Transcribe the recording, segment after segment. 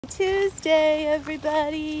Tuesday,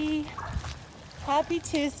 everybody. Happy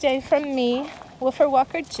Tuesday from me, Woofer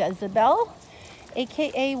Walker Jezebel,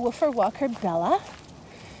 aka Woofer Walker Bella.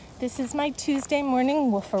 This is my Tuesday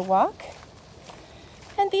morning woofer walk.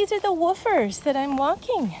 And these are the woofers that I'm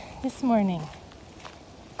walking this morning.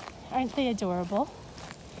 Aren't they adorable?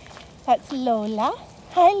 That's Lola.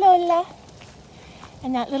 Hi, Lola.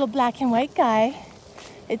 And that little black and white guy,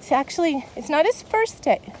 it's not his first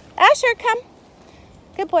day. Asher, come.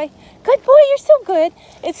 Good boy. Good boy, you're so good.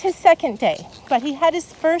 It's his second day, but he had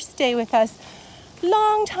his first day with us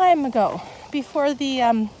long time ago, before the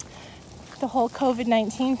whole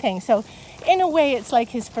COVID-19 thing. So in a way, it's like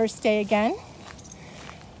his first day again.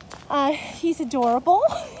 He's adorable.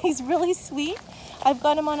 He's really sweet. I've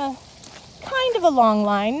got him on a kind of a long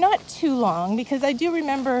line, not too long, because I do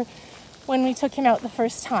remember when we took him out the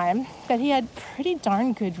first time that he had pretty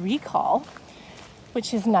darn good recall,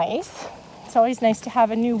 which is nice. It's always nice to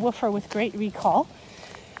have a new woofer with great recall.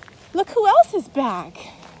 Look who else is back.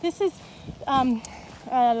 This is Bentley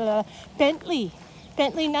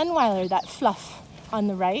Nunweiler, that fluff on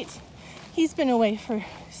the right. He's been away for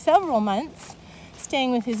several months,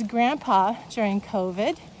 staying with his grandpa during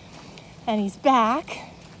COVID, and he's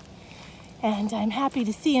back. And I'm happy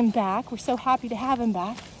to see him back. We're so happy to have him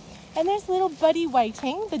back. And there's little Buddy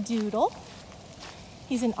Whiting, the doodle.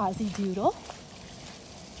 He's an Aussie doodle.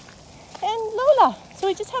 And Lola. So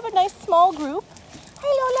we just have a nice small group. Hi,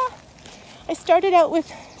 Lola. I started out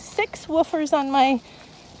with 6 woofers on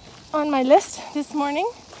my list this morning.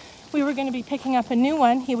 We were going to be picking up a new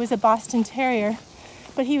one. He was a Boston Terrier,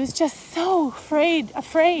 but he was just so afraid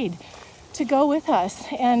to go with us.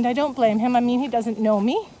 And I don't blame him. I mean, he doesn't know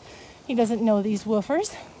me. He doesn't know these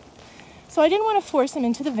woofers. So I didn't want to force him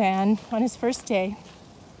into the van on his first day.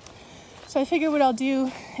 So I figured what I'll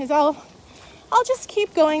do is I'll just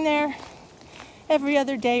keep going there every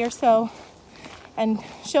other day or so and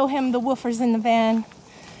show him the woofers in the van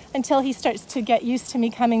until he starts to get used to me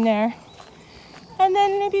coming there. And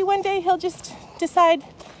then maybe one day he'll just decide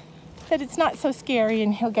that it's not so scary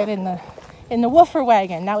and he'll get in the woofer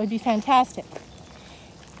wagon. That would be fantastic.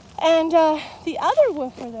 And the other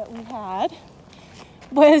woofer that we had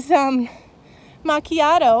was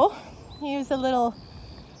Macchiato. He was a little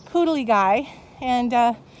poodly guy, and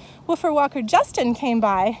Woofer Walker Justin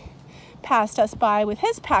passed us by with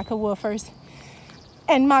his pack of woofers,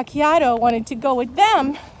 and Macchiato wanted to go with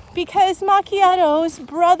them because Macchiato's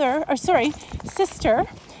sister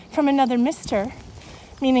from another mister,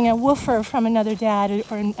 meaning a woofer from another dad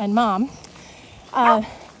and mom,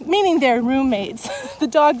 meaning they're roommates, the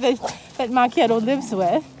dog that Macchiato lives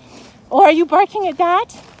with. Oh, are you barking at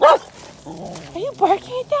that? Are you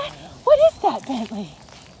barking at that? What is that, Bentley?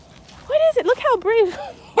 What is it? Look how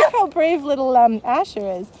brave little Asher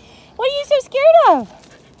is. What are you so scared of?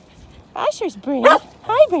 Asher's brave.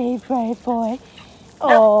 Hi, brave boy.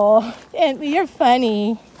 Oh, Bentley, you're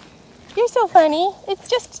funny. You're so funny. It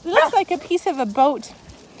looks like a piece of a boat,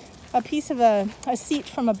 a piece of a seat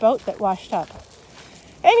from a boat that washed up.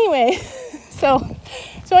 Anyway, so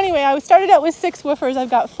anyway, I started out with 6 woofers. I've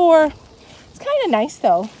got 4. It's kind of nice,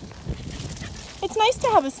 though. It's nice to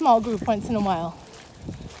have a small group once in a while.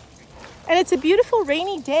 And it's a beautiful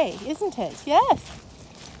rainy day, isn't it? Yes,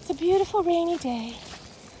 it's a beautiful rainy day.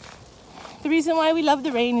 The reason why we love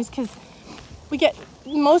the rain is because we get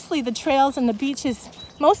mostly the trails and the beaches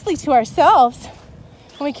mostly to ourselves.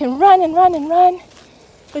 And we can run and run and run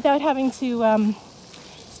without having to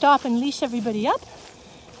stop and leash everybody up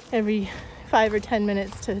every 5 or 10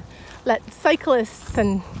 minutes to let cyclists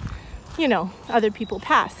and, other people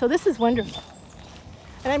pass. So this is wonderful.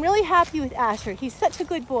 And I'm really happy with Asher. He's such a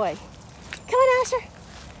good boy. Come on, Asher.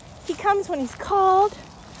 He comes when he's called.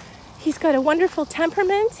 He's got a wonderful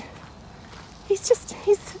temperament. He's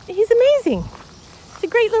amazing. He's a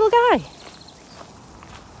great little guy.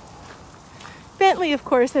 Bentley, of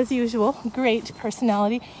course, as usual, great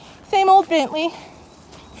personality. Same old Bentley.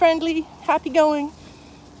 Friendly, happy-going.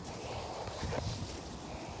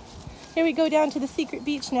 Here we go down to the secret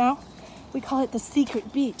beach now. We call it the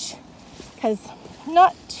secret beach because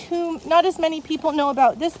not as many people know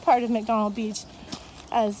about this part of McDonald Beach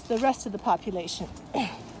as the rest of the population.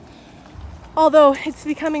 Although it's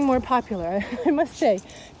becoming more popular, I must say.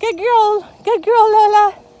 Good girl,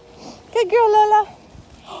 Lola. Good girl, Lola.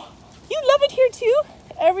 You love it here too?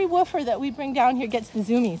 Every woofer that we bring down here gets the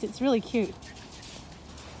zoomies. It's really cute.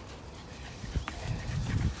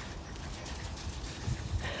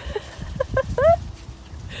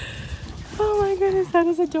 Oh my goodness, that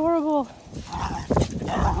is adorable.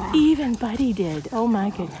 Even Buddy did. Oh my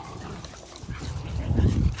goodness.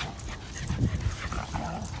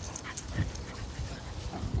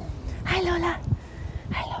 Lola.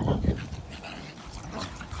 Hi, Lola.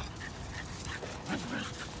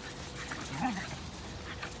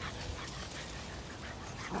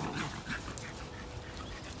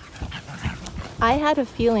 I had a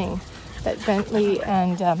feeling that Bentley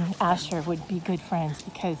and Asher would be good friends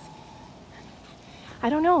because, I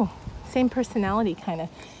don't know, same personality kind of,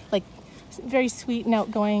 like very sweet and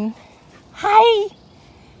outgoing. Hi!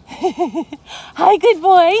 Hi, good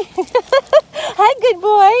boy. Hi, good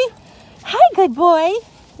boy. Hi, good boy.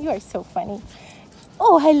 You are so funny.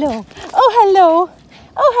 Oh, hello. Oh, hello.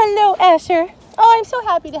 Oh, hello, Asher. Oh, I'm so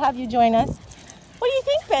happy to have you join us. What do you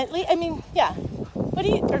think, Bentley? I mean, yeah. What do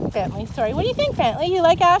you, or Bentley, sorry. What do you think, Bentley? You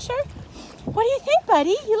like Asher? What do you think,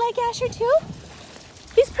 buddy? You like Asher too?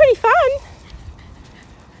 He's pretty fun.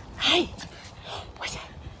 Hi. What's that?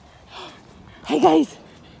 Hey, guys.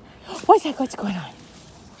 What's that? What's going on?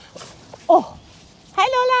 Oh. Hi,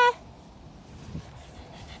 Lola.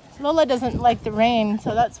 Lola doesn't like the rain,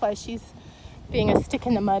 so that's why she's being a stick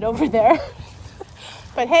in the mud over there.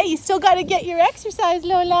 But hey, you still got to get your exercise,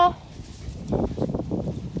 Lola.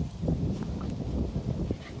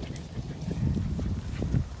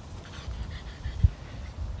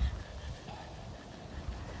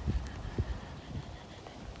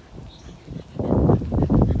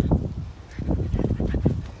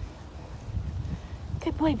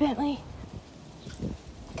 Good boy, Bentley.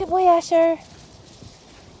 Good boy, Asher.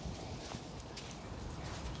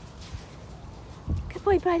 Good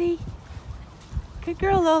boy, buddy. Good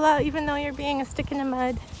girl, Lola, even though you're being a stick in the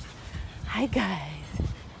mud. Hi, guys.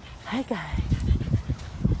 Hi, guys.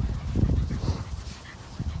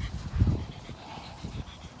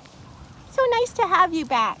 So nice to have you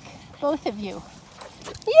back, both of you.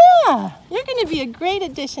 Yeah, you're going to be a great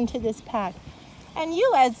addition to this pack. And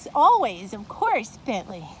you, as always, of course,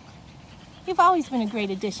 Bentley. You've always been a great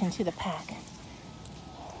addition to the pack.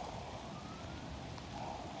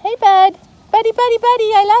 Hey, bud. Buddy, buddy,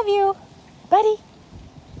 buddy, I love you. Buddy,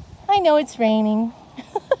 I know it's raining.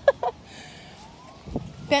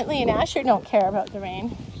 Bentley and Asher don't care about the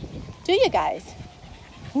rain. Do you guys?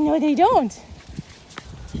 No, they don't.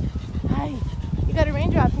 Hi. You got a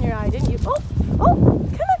raindrop in your eye, didn't you? Oh, oh,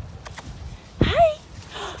 come on. Hi.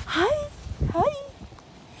 Hi. Hi.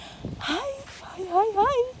 Hi. Hi, hi,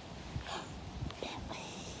 hi. Bentley.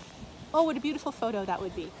 Oh, what a beautiful photo that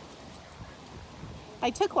would be. I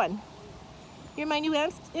took one. You're my new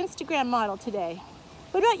Instagram model today.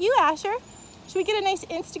 What about you, Asher? Should we get a nice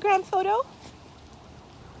Instagram photo?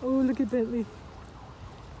 Oh, look at Bentley.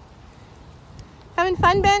 Having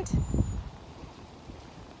fun, Bent?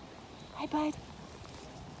 Hi, bud.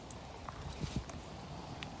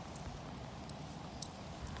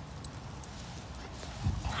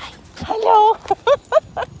 Hi. Hello.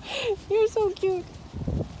 You're so cute.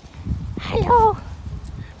 Hello.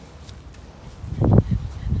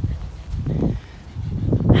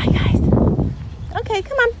 Hi, guys. Okay,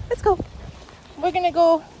 come on, let's go. We're gonna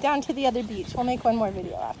go down to the other beach. We'll make one more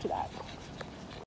video after that.